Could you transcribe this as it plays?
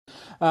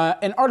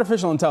And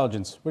artificial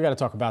intelligence. We got to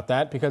talk about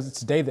that because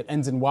it's a day that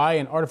ends in Y,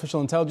 and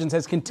artificial intelligence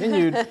has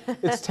continued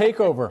its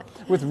takeover,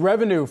 with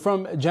revenue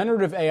from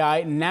generative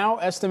AI now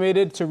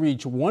estimated to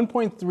reach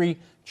 $1.3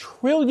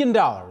 trillion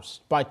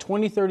by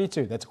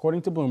 2032. That's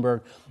according to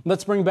Bloomberg.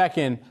 Let's bring back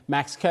in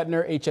Max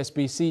Kettner,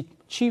 HSBC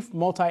Chief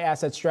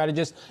Multi-Asset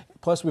Strategist.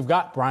 Plus, we've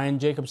got Brian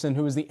Jacobsen,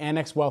 who is the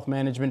Annex Wealth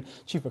Management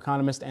Chief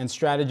Economist and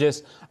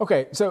Strategist.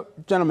 Okay, so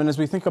gentlemen, as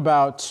we think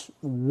about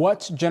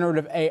what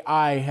generative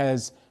AI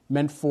has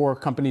meant for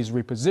companies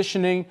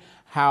repositioning,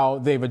 how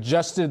they've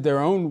adjusted their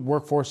own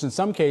workforce in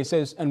some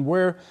cases, and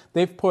where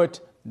they've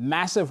put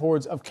massive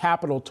hordes of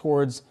capital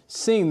towards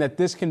seeing that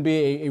this can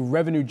be a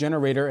revenue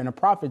generator and a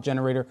profit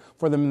generator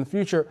for them in the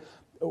future.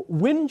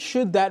 When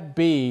should that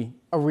be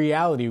a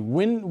reality?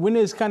 When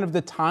is kind of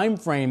the time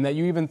frame that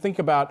you even think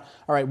about,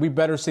 all right, we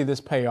better see this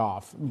pay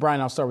off?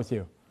 Brian, I'll start with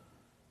you.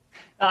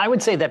 I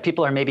would say that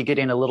people are maybe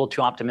getting a little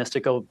too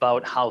optimistic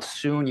about how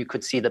soon you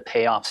could see the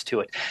payoffs to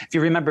it. If you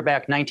remember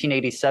back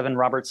 1987,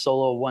 Robert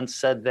Solow once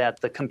said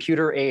that the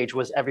computer age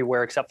was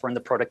everywhere except for in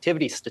the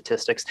productivity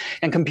statistics,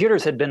 and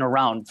computers had been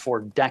around for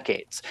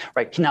decades.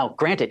 Right now,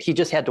 granted, he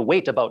just had to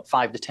wait about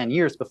 5 to 10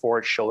 years before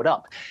it showed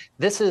up.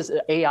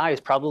 AI is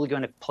probably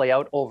going to play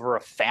out over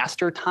a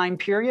faster time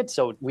period,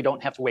 so we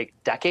don't have to wait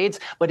decades,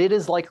 but it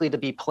is likely to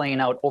be playing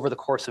out over the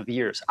course of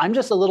years. I'm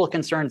just a little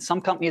concerned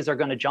some companies are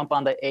going to jump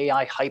on the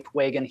AI hype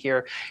wagon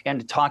here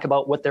and talk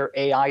about what their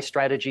AI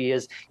strategy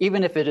is,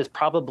 even if it is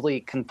probably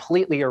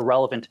completely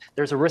irrelevant.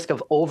 There's a risk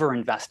of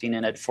over-investing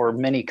in it for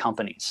many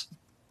companies.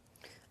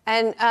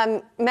 And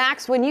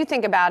Max, when you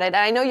think about it, and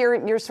I know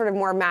you're sort of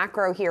more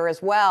macro here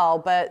as well,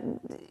 but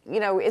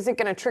is it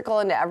going to trickle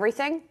into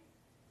everything?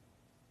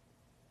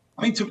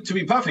 I mean, to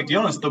be perfectly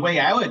honest, the way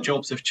our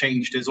jobs have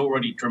changed is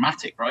already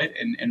dramatic, right?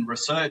 In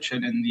research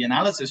and in the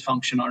analysis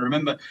function. I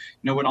remember,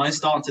 when I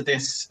started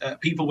this,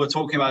 people were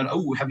talking about,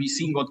 oh, have you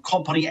seen what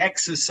company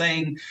X is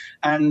saying?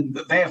 And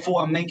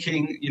therefore I'm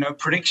making,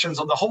 predictions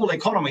on the whole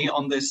economy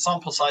on this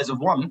sample size of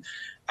one.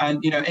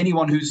 And,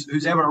 anyone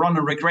who's ever run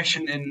a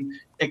regression in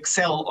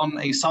Excel on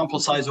a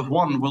sample size of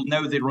one will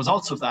know the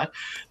results of that.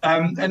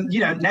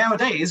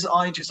 Nowadays,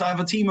 I have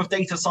a team of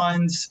data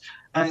scientists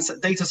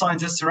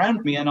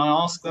around me, and I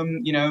ask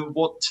them,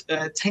 what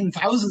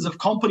 10,000s of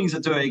companies are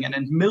doing, and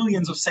then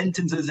millions of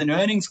sentences in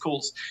earnings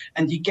calls,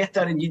 and you get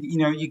that, and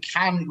you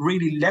can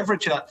really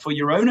leverage that for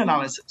your own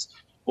analysis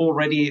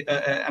already,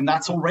 and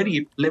that's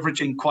already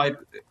leveraging quite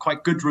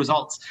good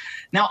results.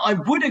 Now, I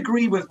would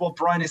agree with what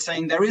Brian is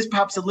saying. There is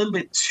perhaps a little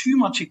bit too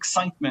much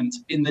excitement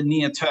in the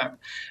near term.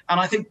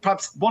 And I think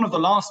perhaps one of the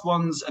last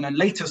ones and the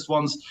latest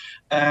ones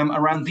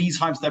around these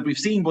times that we've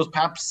seen was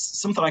perhaps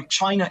something like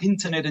China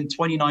Internet in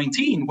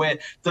 2019, where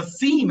the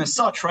theme as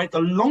such, right, the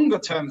longer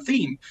term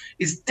theme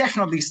is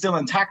definitely still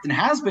intact and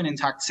has been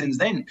intact since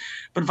then.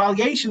 But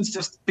valuations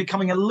just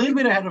becoming a little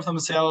bit ahead of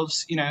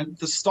themselves,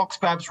 the stocks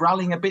perhaps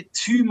rallying a bit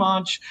too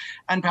much,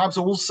 and perhaps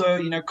also,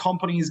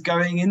 companies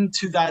going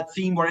into that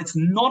theme where it's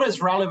not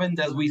as relevant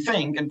as we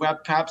think, and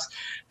perhaps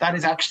that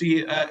is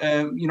actually,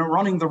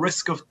 running the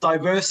risk of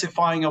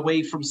diversifying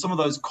away from some of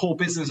those core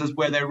businesses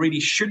where they really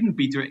shouldn't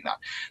be doing that.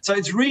 So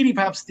it's really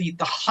perhaps the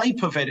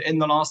hype of it in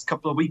the last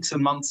couple of weeks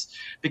and months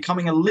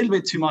becoming a little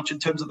bit too much in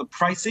terms of the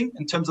pricing,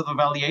 in terms of the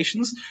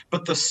valuations.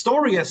 But the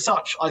story as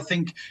such, I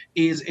think,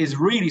 is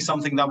really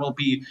something that will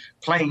be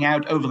playing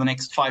out over the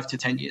next 5 to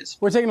 10 years.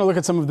 We're taking a look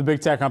at some of the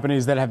big tech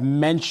companies that have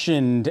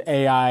mentioned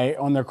AI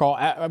on their call.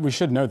 We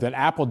should note that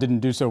Apple didn't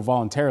do so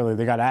voluntarily.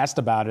 They got asked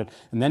about it,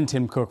 and then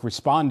Tim Cook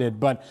responded.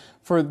 But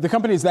for the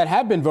companies that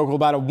have been vocal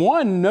about it,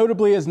 one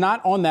notably is not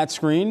on that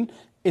screen.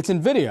 It's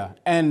NVIDIA,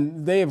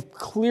 and they have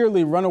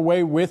clearly run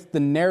away with the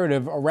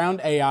narrative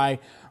around AI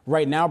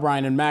right now,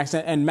 Brian and Max.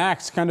 And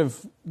Max, kind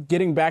of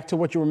getting back to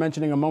what you were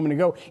mentioning a moment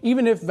ago,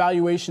 even if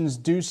valuations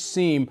do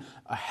seem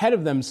ahead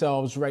of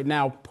themselves right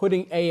now,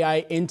 putting AI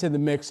into the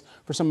mix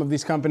for some of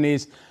these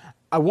companies,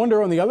 I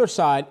wonder on the other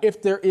side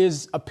if there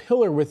is a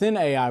pillar within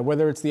AI,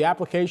 whether it's the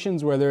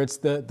applications, whether it's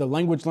the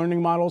language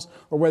learning models,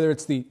 or whether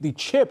it's the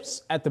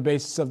chips at the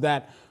basis of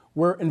that,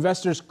 where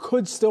investors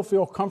could still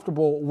feel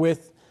comfortable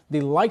with the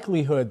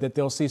likelihood that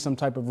they'll see some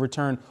type of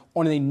return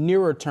on a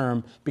nearer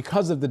term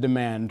because of the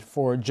demand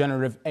for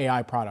generative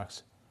AI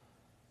products.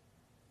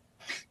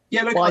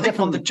 Yeah, look, I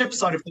think on the chip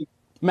side of things.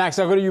 Max,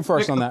 I'll go to you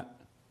first on that.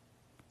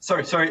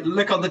 Sorry.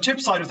 Look, on the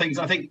chip side of things,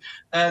 I think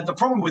the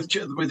problem with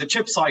the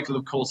chip cycle,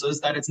 of course,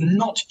 is that it's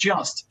not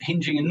just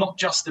hinging and not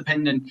just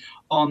dependent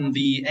on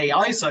the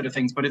AI side of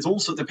things, but it's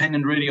also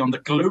dependent really on the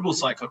global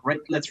cycle, right?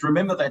 Let's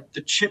remember that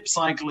the chip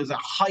cycle is a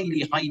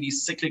highly, highly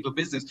cyclical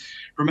business.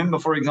 Remember,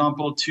 for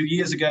example, 2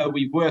 years ago,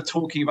 we were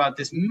talking about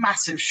this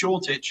massive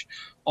shortage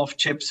of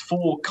chips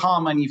for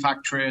car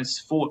manufacturers,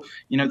 for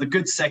the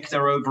goods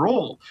sector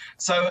overall.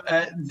 So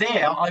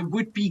there, I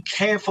would be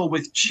careful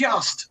with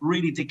just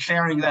really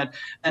declaring that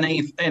an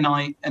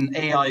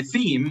AI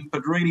theme,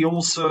 but really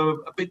also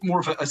a bit more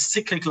of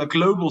a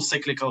global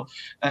cyclical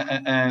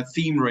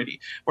theme, really.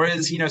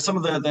 Whereas some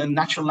of the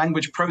natural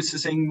language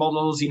processing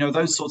models,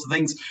 those sorts of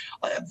things,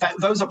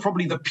 those are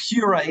probably the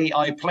pure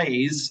AI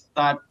plays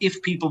that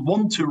if people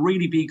want to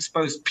really be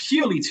exposed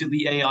purely to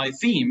the AI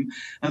theme,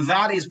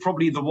 that is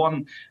probably the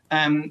one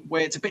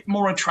where it's a bit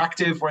more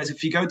attractive. Whereas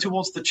if you go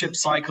towards the chip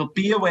cycle,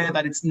 be aware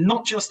that it's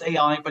not just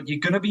AI, but you're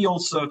going to be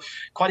also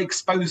quite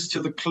exposed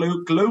to the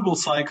global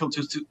cycle,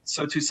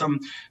 to some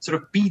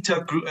sort of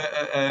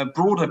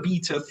broader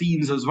beta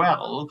themes as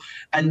well,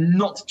 and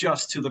not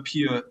just to the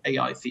pure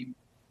AI theme.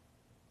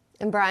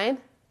 And Brian?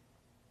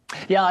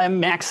 Yeah,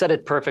 Max said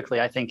it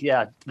perfectly. I think,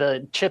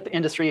 the chip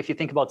industry, if you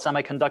think about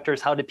semiconductors,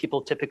 how did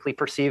people typically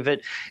perceive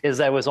it? Is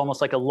that it was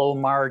almost like a low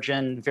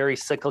margin, very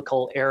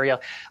cyclical area.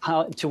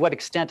 To what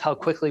extent, how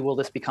quickly will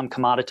this become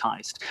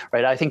commoditized,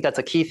 right? I think that's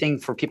a key thing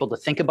for people to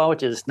think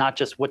about, is not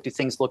just what do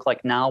things look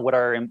like now, what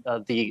are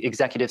the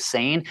executives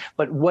saying,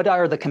 but what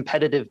are the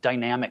competitive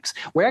dynamics?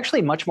 We're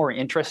actually much more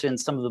interested in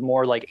some of the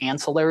more like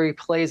ancillary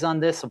plays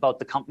on this, about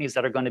the companies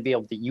that are going to be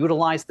able to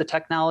utilize the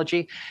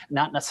technology,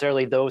 not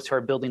necessarily those who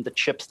are building the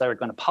chips that are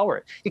going to power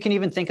it. You can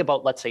even think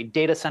about, let's say,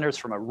 data centers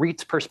from a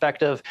REITs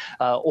perspective,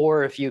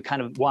 or if you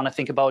kind of want to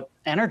think about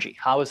energy,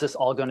 how is this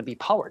all going to be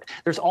powered?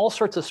 There's all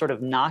sorts of sort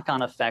of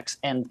knock-on effects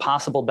and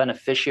possible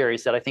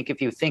beneficiaries that I think if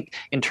you think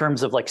in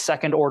terms of like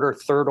second order,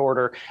 third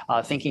order,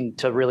 thinking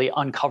to really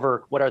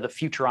uncover what are the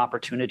future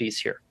opportunities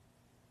here.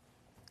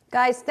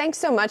 Guys, thanks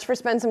so much for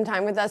spending some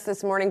time with us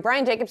this morning.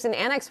 Brian Jacobsen,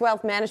 Annex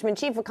Wealth Management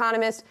Chief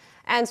Economist,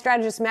 and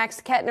strategist Max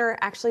Kettner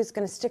actually is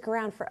going to stick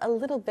around for a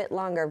little bit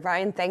longer.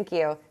 Brian, thank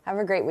you. Have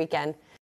a great weekend.